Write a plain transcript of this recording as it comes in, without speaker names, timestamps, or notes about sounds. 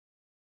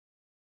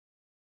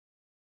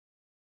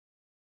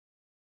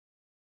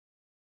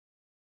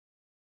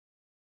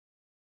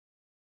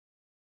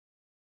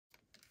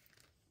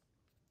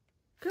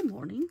Good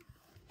morning.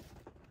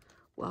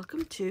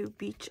 Welcome to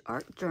Beach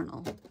Art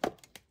Journal.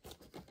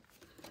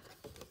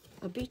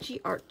 A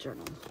beachy art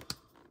journal.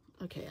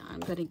 Okay, I'm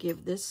going to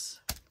give this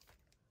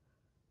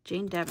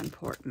Jane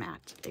Davenport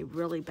mat a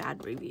really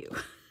bad review.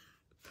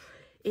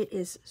 It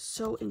is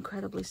so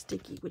incredibly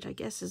sticky, which I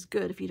guess is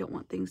good if you don't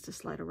want things to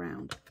slide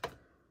around.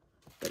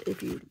 But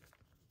if you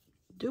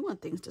do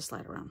want things to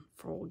slide around,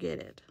 forget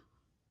it.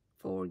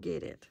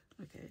 Forget it.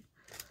 Okay.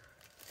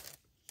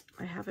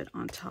 I have it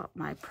on top,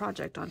 my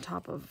project on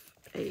top of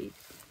a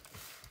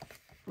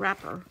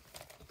wrapper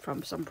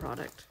from some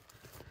product,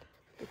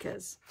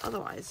 because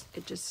otherwise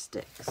it just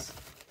sticks.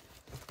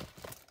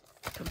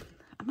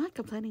 Am I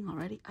complaining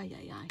already? Ay.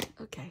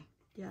 Okay.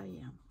 Yeah, I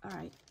am. All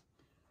right.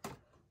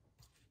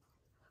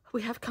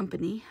 We have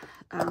company.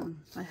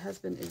 My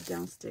husband is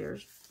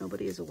downstairs.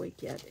 Nobody is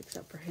awake yet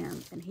except for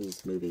him, and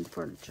he's moving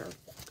furniture.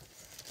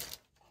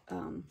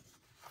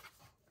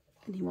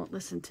 And he won't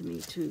listen to me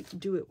to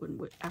do it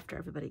after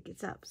everybody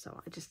gets up.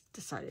 So I just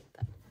decided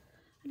that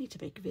I need to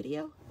make a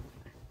video.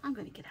 I'm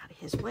going to get out of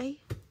his way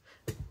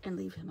and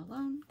leave him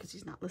alone because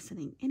he's not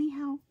listening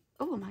anyhow.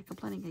 Oh, am I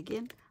complaining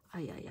again?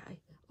 Ay.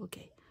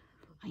 Okay,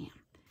 I am.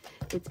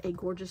 It's a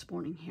gorgeous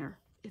morning here.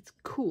 It's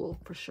cool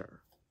for sure.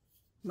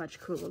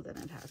 Much cooler than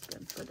it has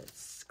been, but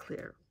it's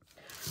clear.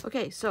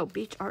 Okay, so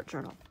Beach Art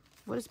Journal.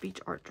 What is Beach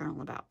Art Journal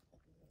about?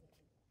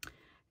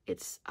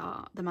 It's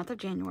the month of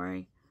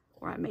January,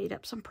 where I made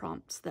up some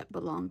prompts that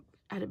belong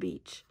at a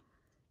beach.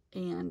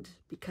 And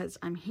because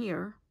I'm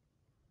here,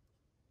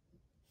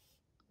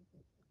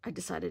 I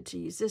decided to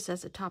use this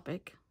as a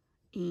topic.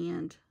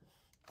 And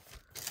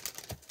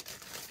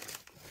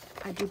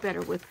I do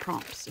better with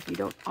prompts. If you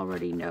don't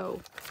already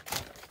know,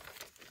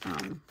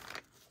 I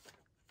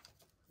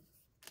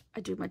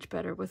do much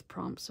better with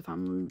prompts. If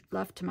I'm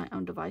left to my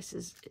own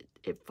devices,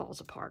 it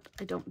falls apart.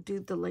 I don't do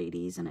the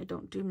ladies and I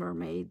don't do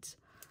mermaids.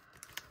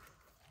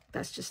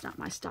 That's just not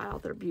my style.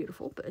 They're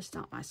beautiful, but it's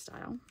not my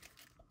style.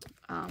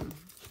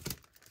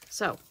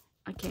 So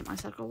I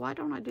said, well, why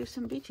don't I do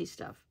some beachy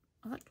stuff?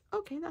 I'm like,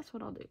 okay, that's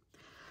what I'll do.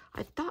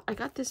 I thought I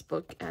got this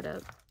book at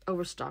a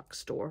Overstock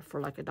store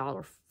for like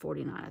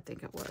 $1.49, I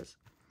think it was.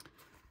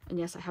 And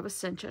yes, I have a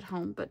cinch at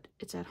home, but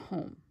it's at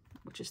home,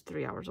 which is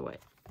 3 hours away.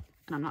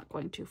 And I'm not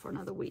going to for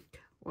another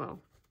week. Well,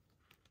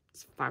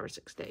 it's 5 or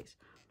 6 days.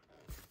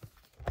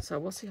 So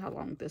we'll see how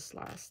long this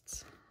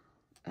lasts.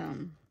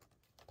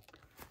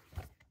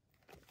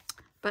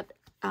 But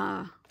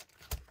I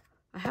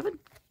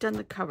haven't done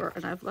the cover,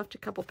 and I've left a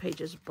couple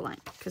pages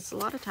blank, because a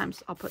lot of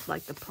times I'll put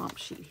like the prompt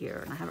sheet here,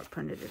 and I haven't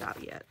printed it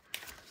out yet.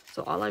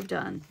 So all I've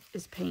done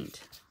is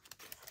paint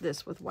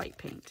this with white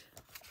paint,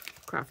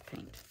 craft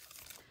paint.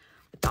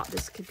 I thought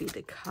this could be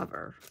the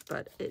cover,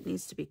 but it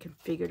needs to be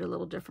configured a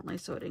little differently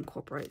so it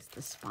incorporates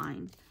the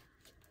spine.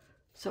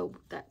 So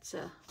that's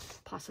a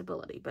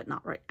possibility, but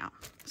not right now.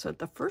 So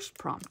the first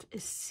prompt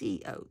is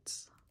sea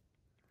oats.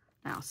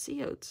 Now,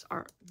 sea oats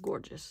are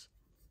gorgeous.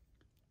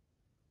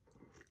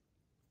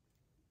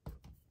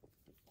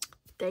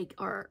 They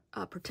are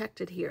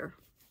protected here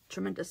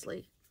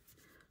tremendously.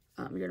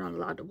 You're not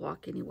allowed to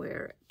walk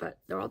anywhere, but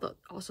they're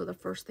also the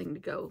first thing to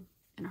go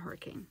in a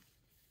hurricane.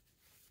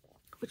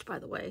 Which, by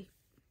the way,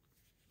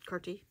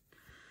 Carty,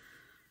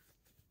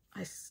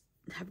 I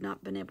have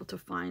not been able to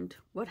find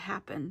what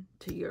happened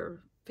to your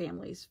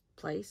family's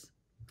place.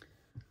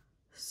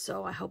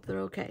 So I hope they're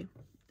okay.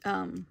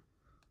 And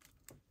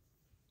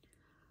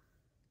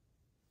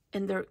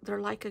they're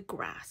like a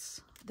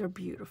grass. They're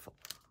beautiful.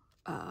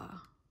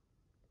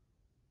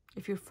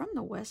 If you're from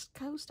the West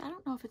Coast, I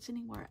don't know if it's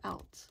anywhere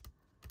else.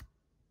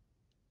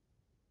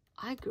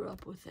 I grew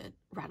up with it.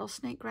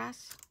 Rattlesnake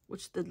grass,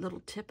 which the little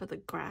tip of the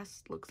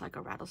grass looks like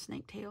a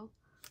rattlesnake tail.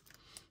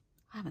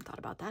 I haven't thought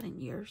about that in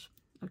years.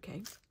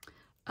 Okay.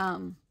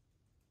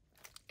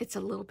 It's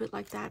a little bit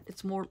like that.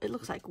 It's more, it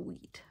looks like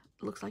wheat.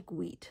 It looks like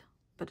wheat,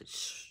 but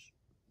it's,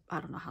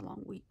 I don't know how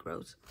long wheat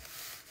grows,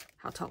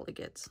 how tall it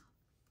gets.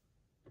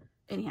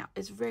 Anyhow,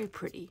 it's very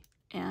pretty,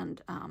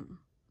 and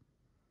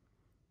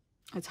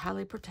it's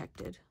highly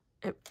protected.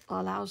 It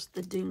allows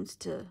the dunes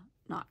to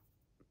not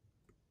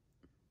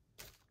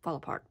fall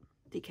apart,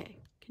 decay.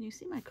 Can you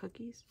see my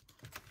cookies?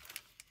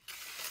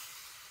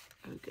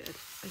 Oh, good.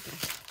 Okay.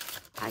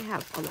 I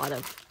have a lot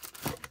of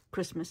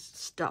Christmas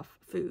stuff,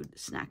 food,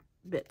 snack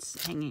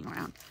bits hanging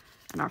around,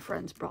 and our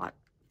friends brought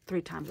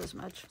 3 times as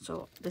much.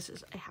 So this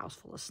is a house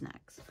full of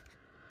snacks.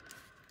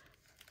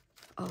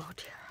 Oh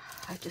dear,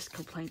 I just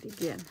complained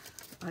again.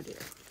 Oh dear.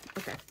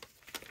 Okay.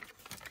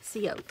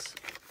 Sea oats.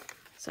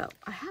 So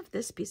I have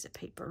this piece of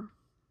paper.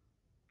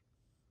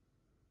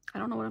 I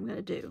don't know what I'm going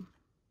to do.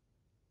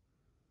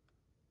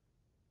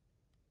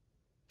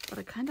 But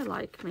I kind of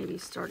like maybe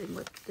starting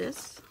with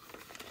this.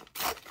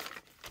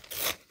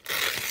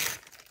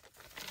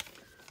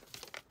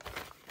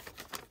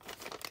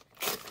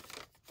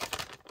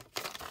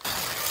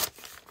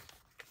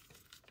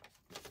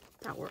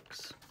 That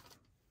works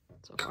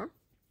so far.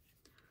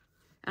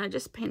 And I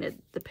just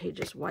painted the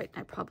pages white,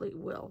 and I probably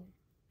will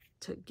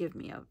to give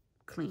me a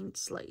clean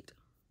slate.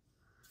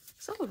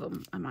 Some of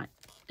them I might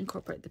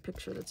incorporate the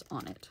picture that's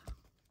on it.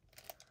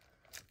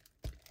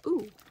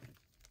 Ooh,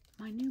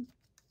 my new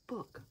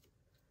book.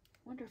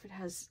 Wonder if it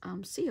has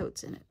sea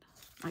oats in it.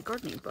 My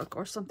gardening book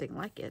or something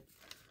like it.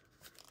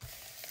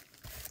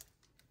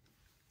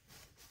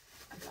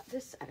 I got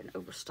this at an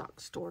Overstock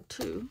store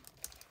too.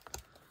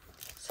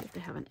 See if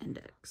they have an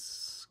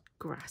index.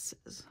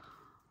 Grasses.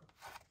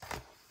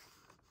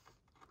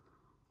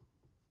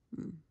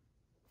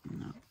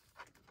 No.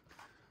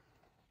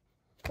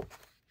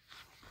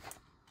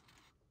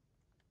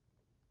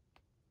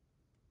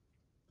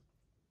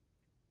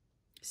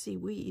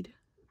 Seaweed.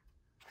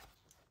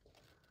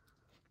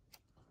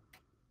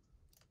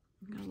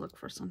 I'm gonna look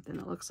for something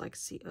that looks like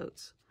sea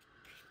oats.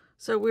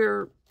 So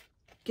we're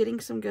getting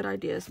some good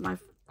ideas.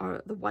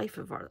 The wife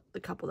of the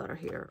couple that are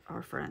here,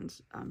 our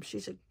friends,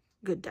 she's a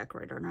good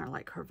decorator, and I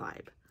like her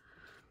vibe.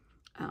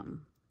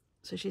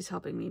 So she's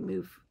helping me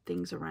move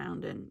things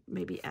around and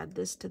maybe add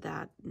this to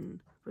that and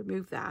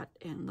remove that,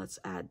 and let's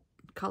add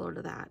color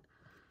to that.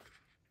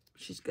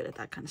 She's good at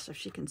that kind of stuff.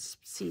 She can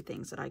see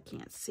things that I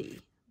can't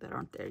see, that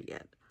aren't there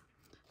yet.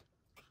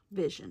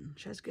 Vision.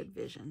 She has good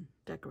vision,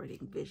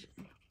 decorating vision.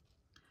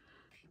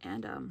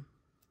 And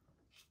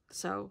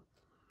so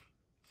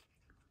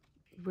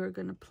we're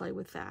going to play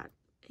with that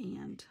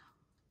and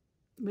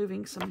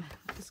moving some...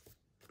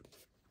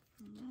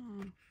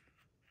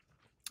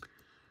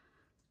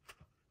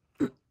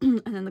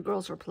 and then the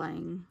girls are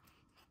playing,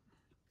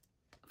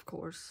 of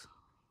course.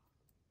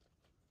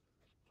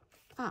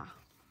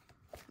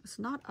 It's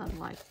not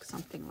unlike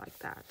something like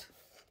that.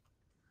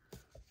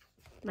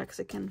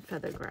 Mexican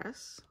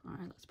feathergrass. All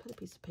right, let's put a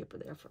piece of paper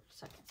there for a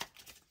second.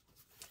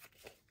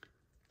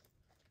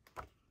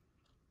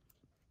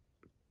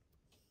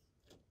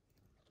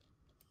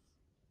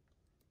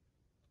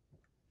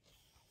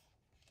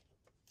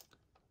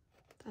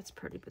 That's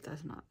pretty, but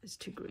that's not, it's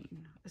too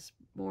green. It's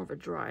more of a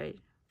dry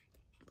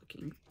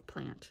looking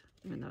plant,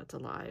 even though it's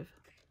alive.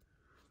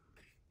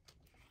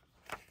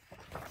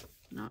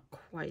 Not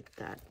quite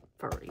that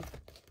furry.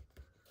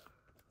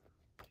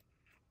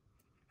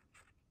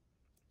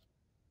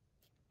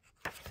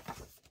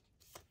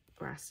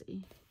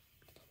 Grassy.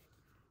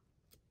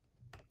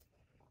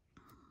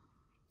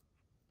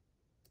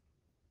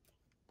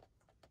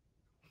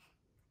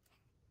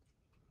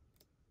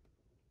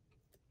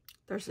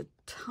 There's a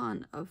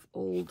ton of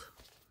old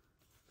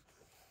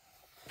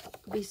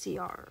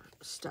VCR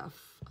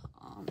stuff,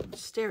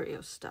 stereo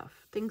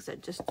stuff, things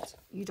that just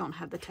you don't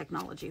have the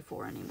technology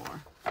for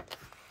anymore.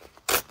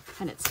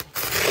 And it's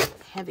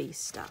heavy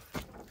stuff,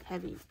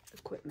 heavy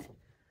equipment.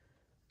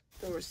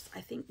 There was, I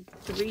think,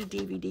 3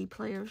 DVD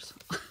players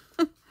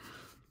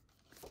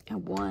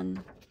and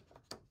one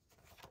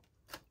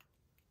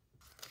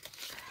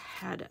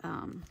had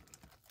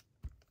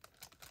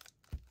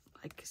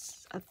like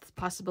a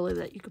possibility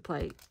that you could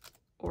play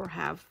or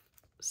have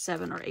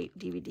 7 or 8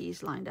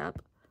 DVDs lined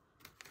up,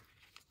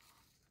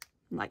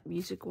 like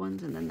music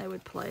ones, and then they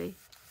would play.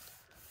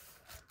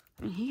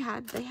 I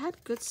mean, they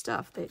had good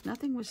stuff.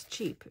 Nothing was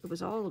cheap. It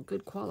was all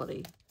good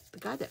quality. The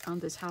guy that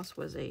owned this house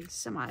was a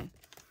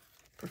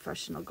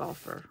semi-professional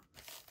golfer.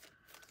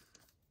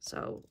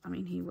 So, I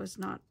mean, he was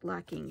not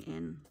lacking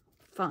in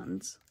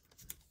funds,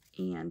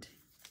 and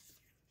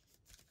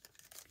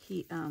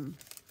he,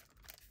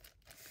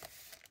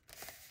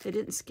 they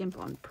didn't skimp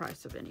on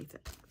price of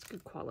anything. It's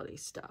good quality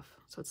stuff.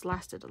 So it's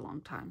lasted a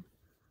long time.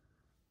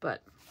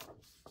 But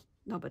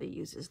nobody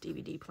uses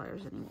DVD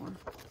players anymore.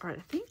 All right,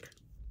 I think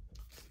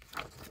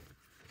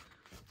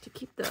to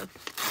keep the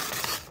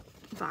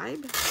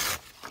vibe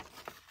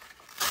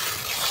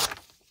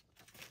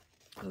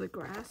of the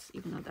grass,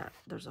 even though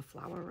there's a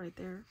flower right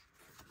there.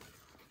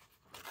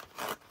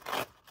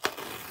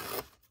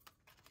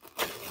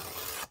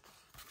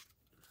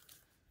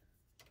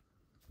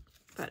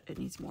 But it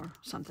needs more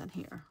something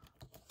here.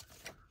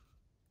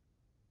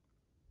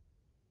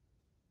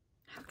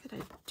 How could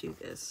I do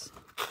this?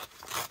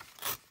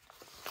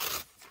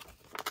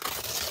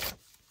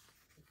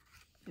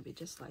 Maybe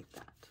just like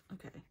that.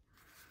 Okay.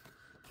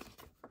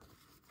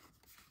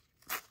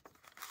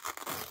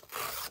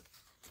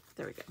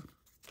 There we go.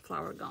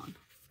 Flower gone.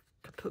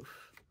 Kapoof.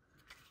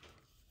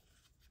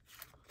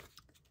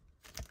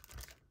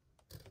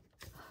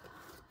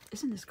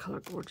 Isn't this color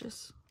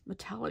gorgeous?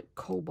 Metallic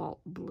cobalt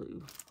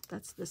blue.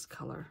 That's this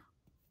color.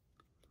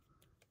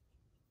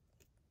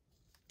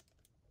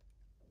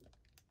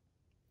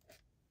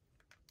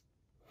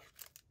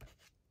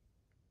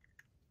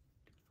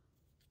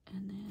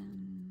 And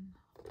then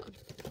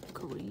a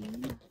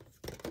green.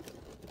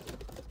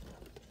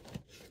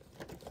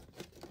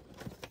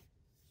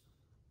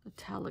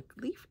 Metallic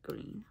leaf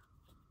green.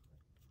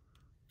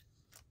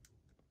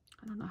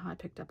 I don't know how I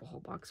picked up a whole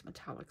box of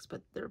metallics,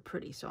 but they're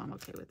pretty, so I'm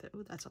okay with it.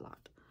 Ooh, that's a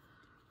lot.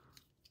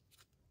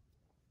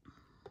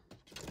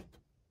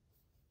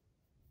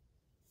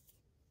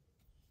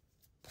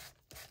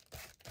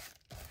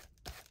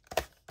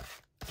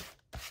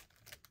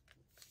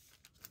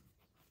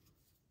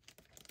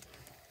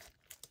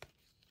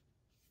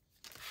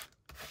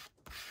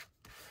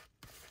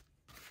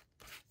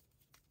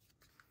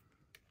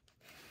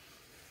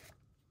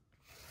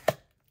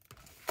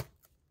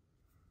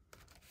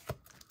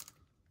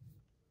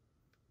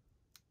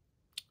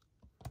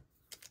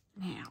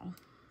 Now,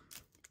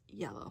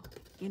 yellow.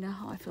 You know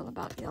how I feel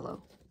about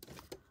yellow.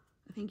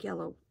 I think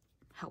yellow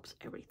helps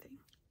everything.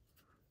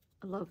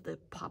 I love the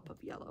pop of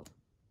yellow,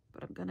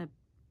 but I'm gonna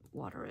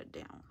water it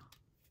down.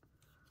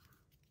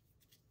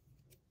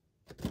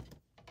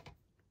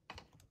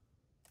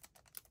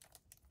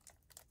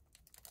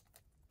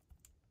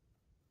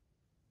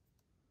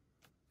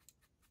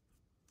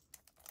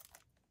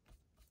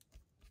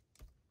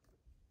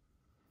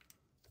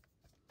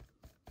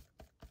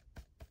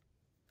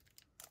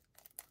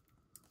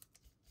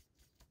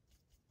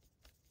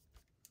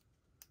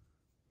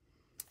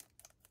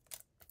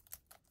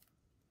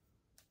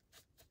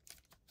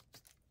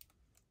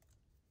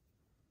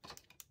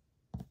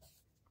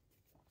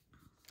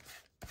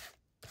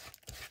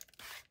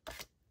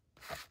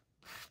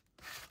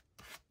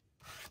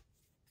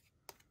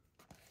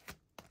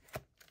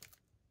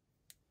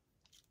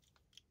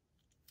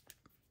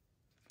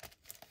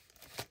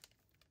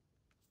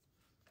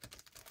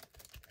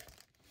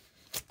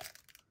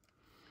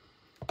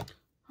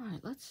 All right,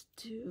 let's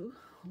do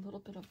a little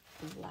bit of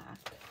black.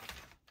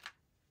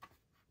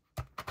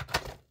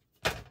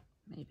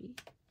 Maybe.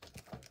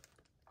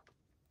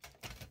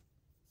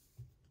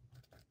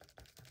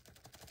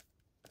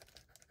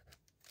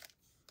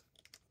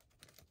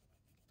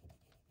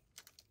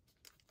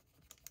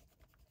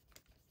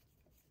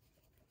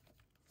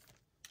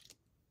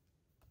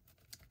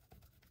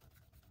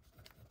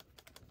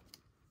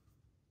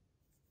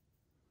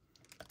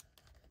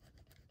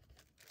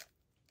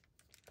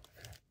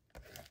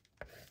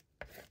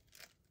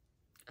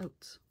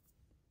 Oats.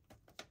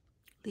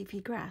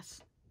 Leafy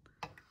grass.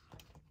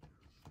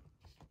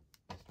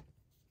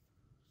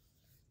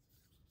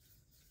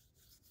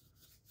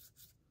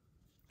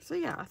 So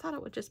yeah, I thought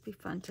it would just be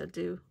fun to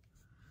do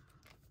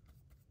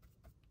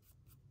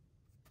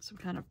some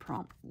kind of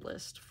prompt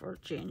list for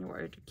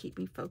January to keep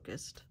me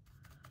focused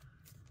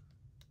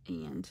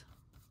and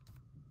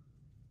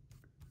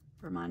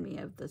remind me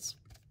of this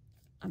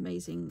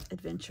amazing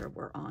adventure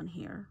we're on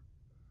here.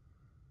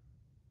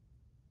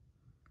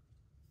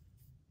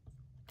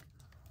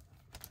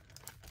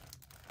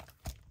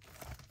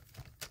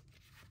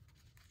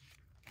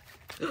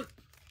 I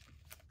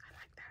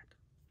like that.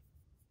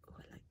 Oh,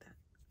 I like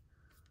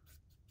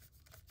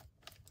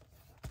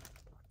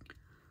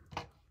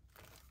that.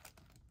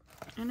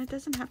 And it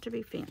doesn't have to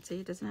be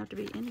fancy. It doesn't have to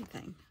be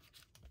anything.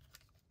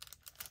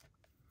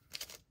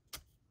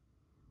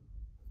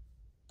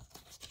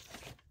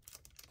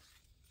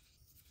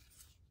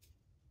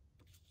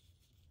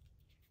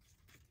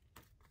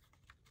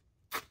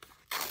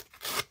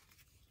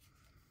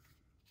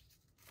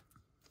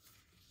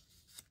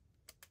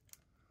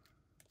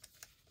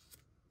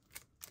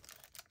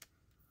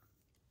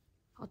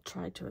 I'll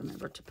try to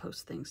remember to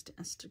post things to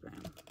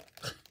Instagram.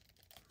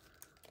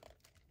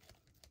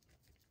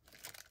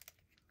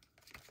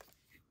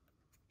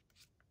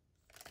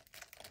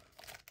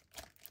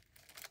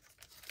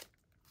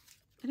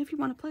 And if you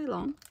want to play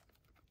along,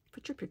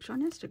 put your picture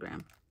on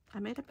Instagram. I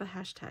made up a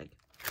hashtag.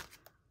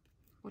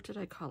 What did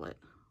I call it?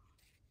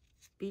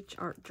 Beach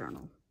Art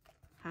Journal.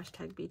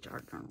 Hashtag Beach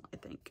Art Journal, I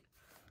think.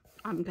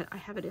 I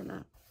have it in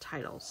the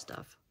title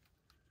stuff.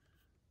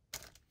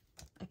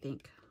 I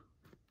think.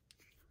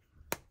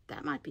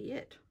 That might be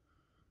it.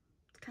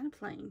 It's kind of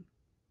plain.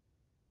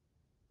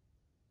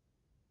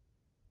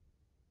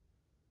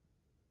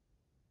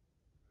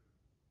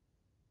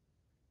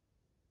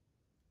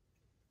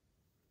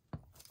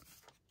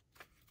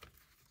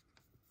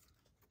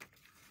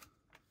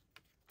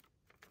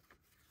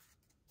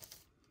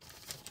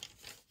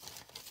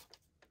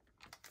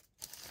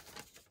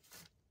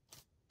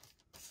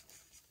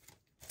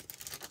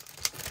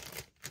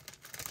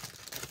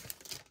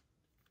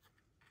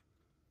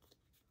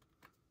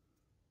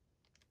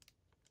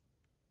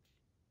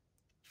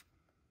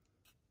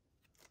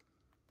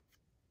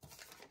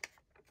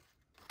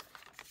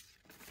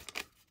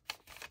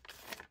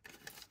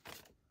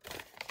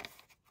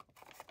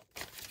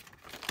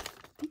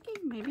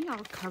 Maybe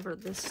I'll cover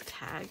this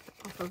tag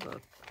off of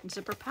a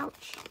zipper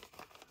pouch.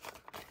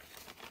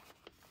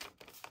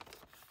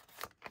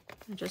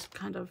 And just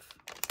kind of...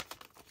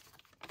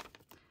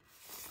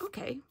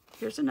 Okay,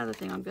 here's another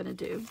thing I'm going to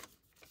do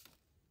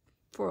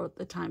for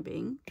the time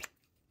being.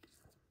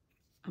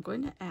 I'm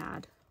going to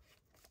add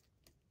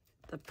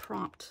the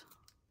prompt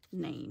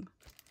name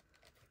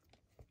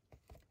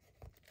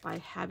by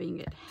having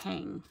it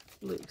hang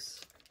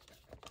loose.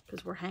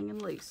 Because we're hanging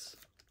loose.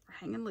 We're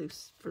hanging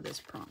loose for this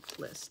prompt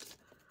list.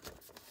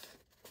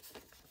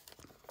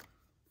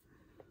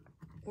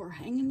 We're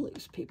hanging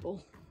loose,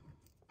 people.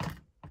 Which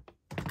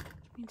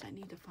means I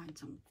need to find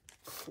some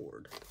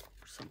cord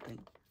or something.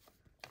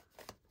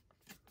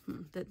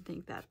 Didn't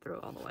think that through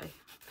all the way.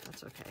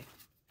 That's okay.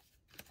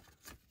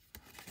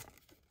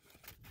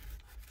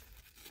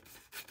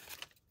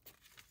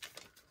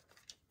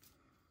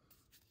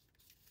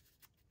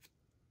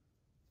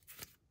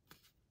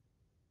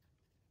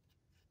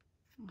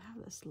 I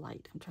have this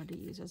light I'm trying to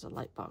use as a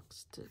light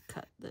box to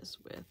cut this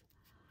with.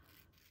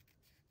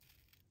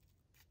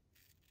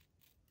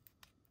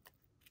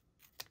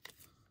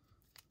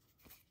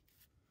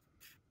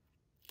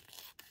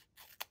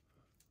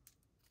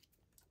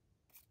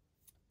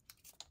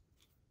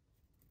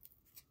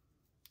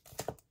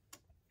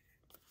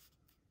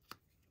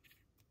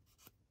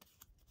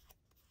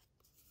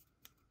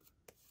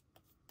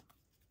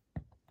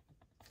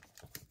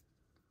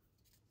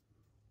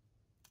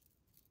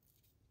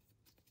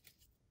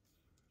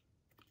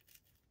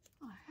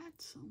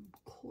 some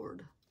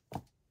cord.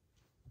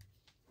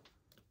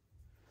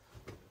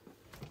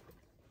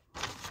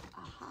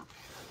 Aha.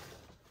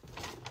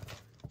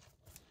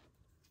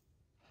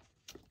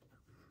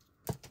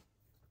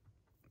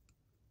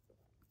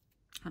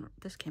 I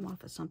don't, this came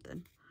off of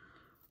something.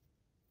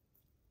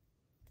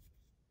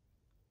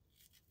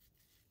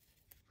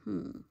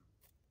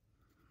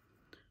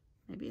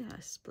 Maybe I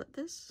split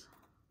this.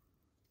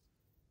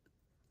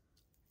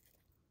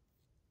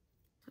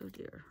 Oh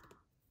dear.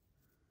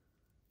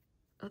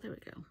 Oh, there we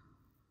go.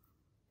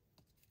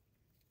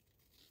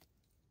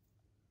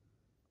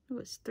 It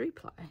was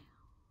 3-ply.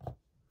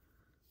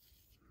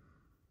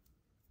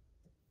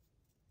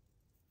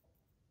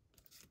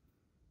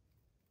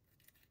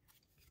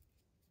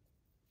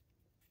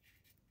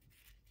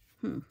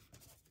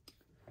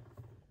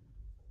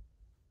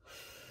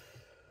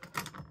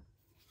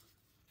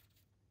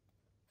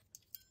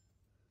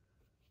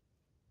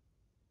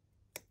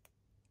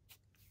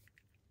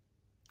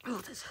 Oh,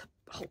 this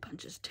hole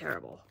punch is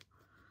terrible.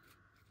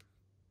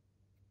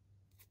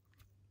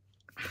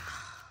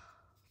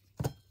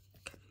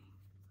 Okay.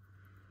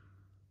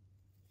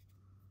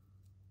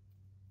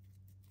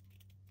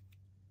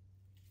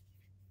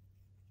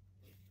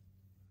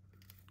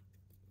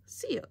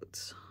 Sea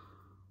oats.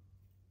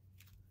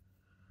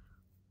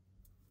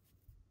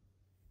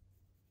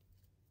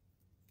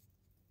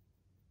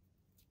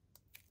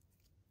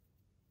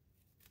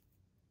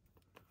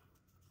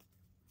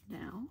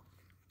 Now,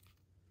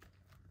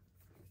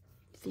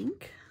 I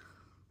think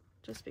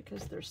just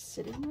because they're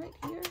sitting right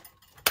here,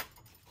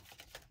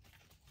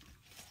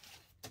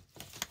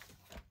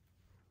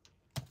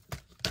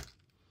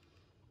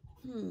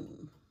 I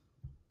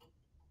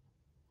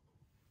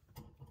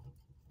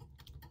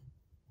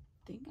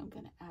think I'm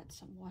going to add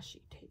some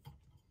washi tape.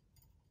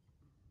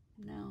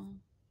 No.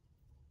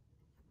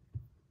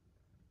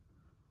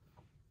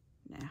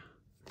 Nah.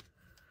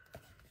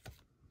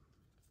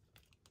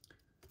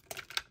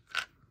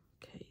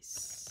 Okay,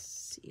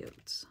 sea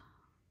oats.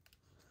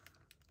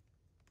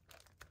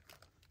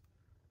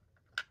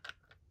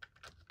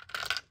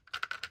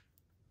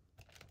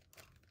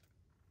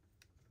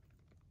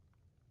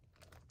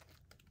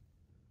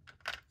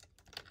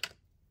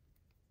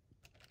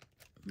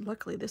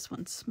 Luckily, this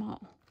one's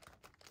small.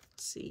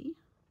 See?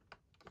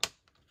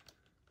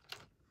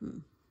 I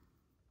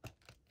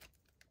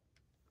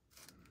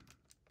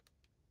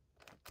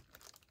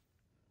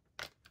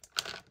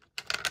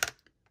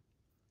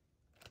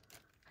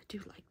do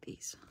like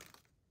these,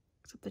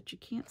 except that you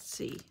can't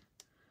see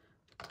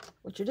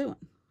what you're doing.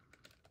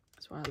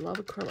 That's why I love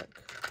acrylic.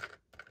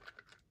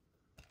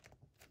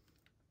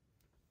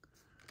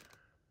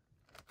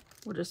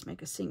 We'll just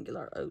make a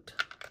singular oat.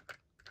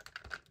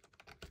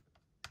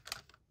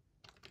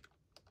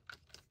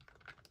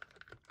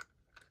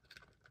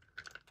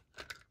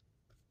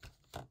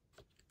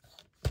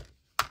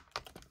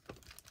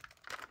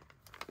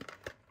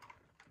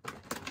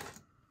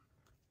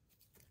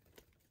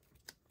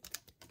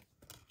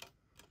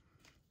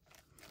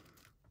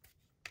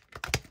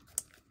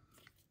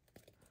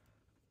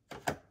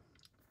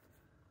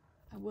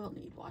 I will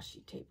need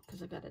washi tape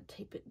because I got to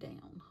tape it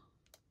down.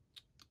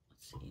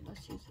 Let's see,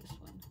 let's use this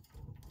one.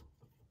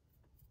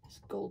 This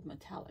gold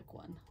metallic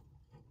one.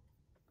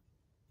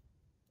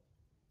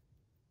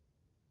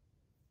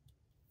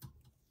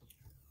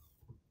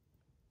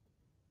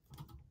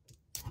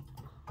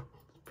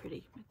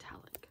 Pretty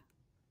metallic.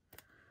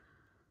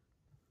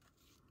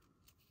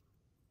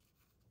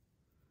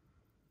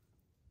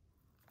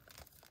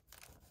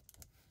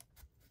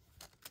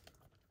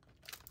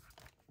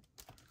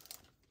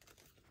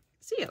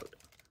 Sea oat.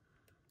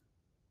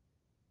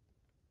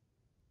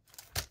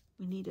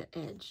 We need an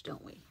edge,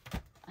 don't we?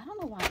 I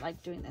don't know why I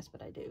like doing this,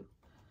 but I do.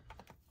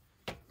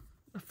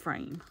 A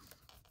frame.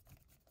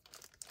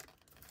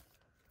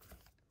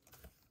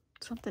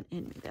 Something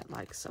in me that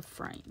likes a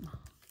frame.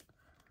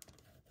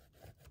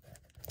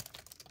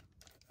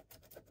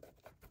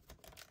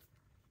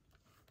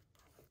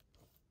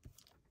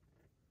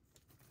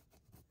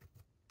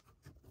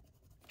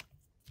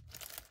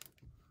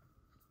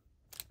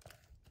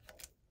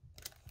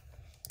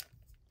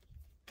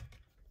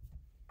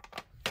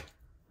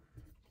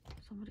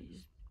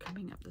 Somebody's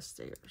coming up the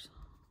stairs.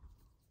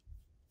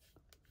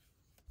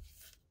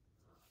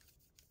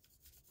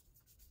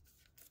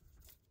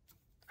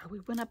 Oh, we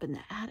went up in the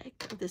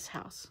attic of this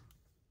house.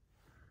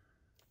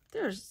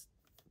 There's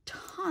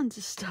tons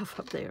of stuff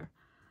up there.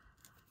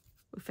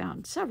 We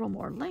found several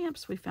more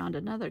lamps. We found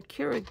another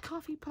Keurig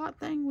coffee pot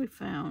thing. We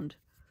found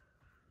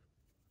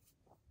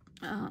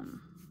a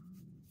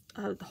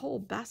whole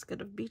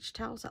basket of beach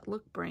towels that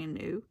look brand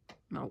new.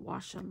 I'll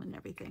wash them and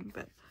everything,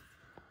 but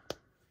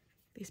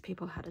these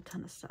people had a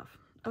ton of stuff.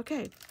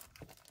 Okay.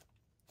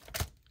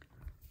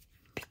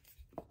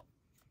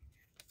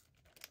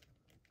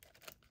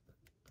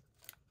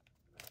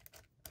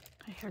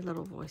 I hear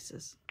little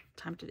voices.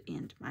 Time to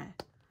end my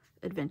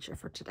adventure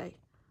for today.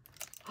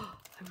 Oh,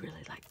 I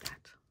really like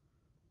that.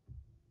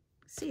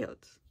 Sea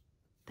oats.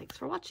 Thanks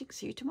for watching.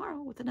 See you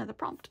tomorrow with another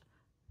prompt.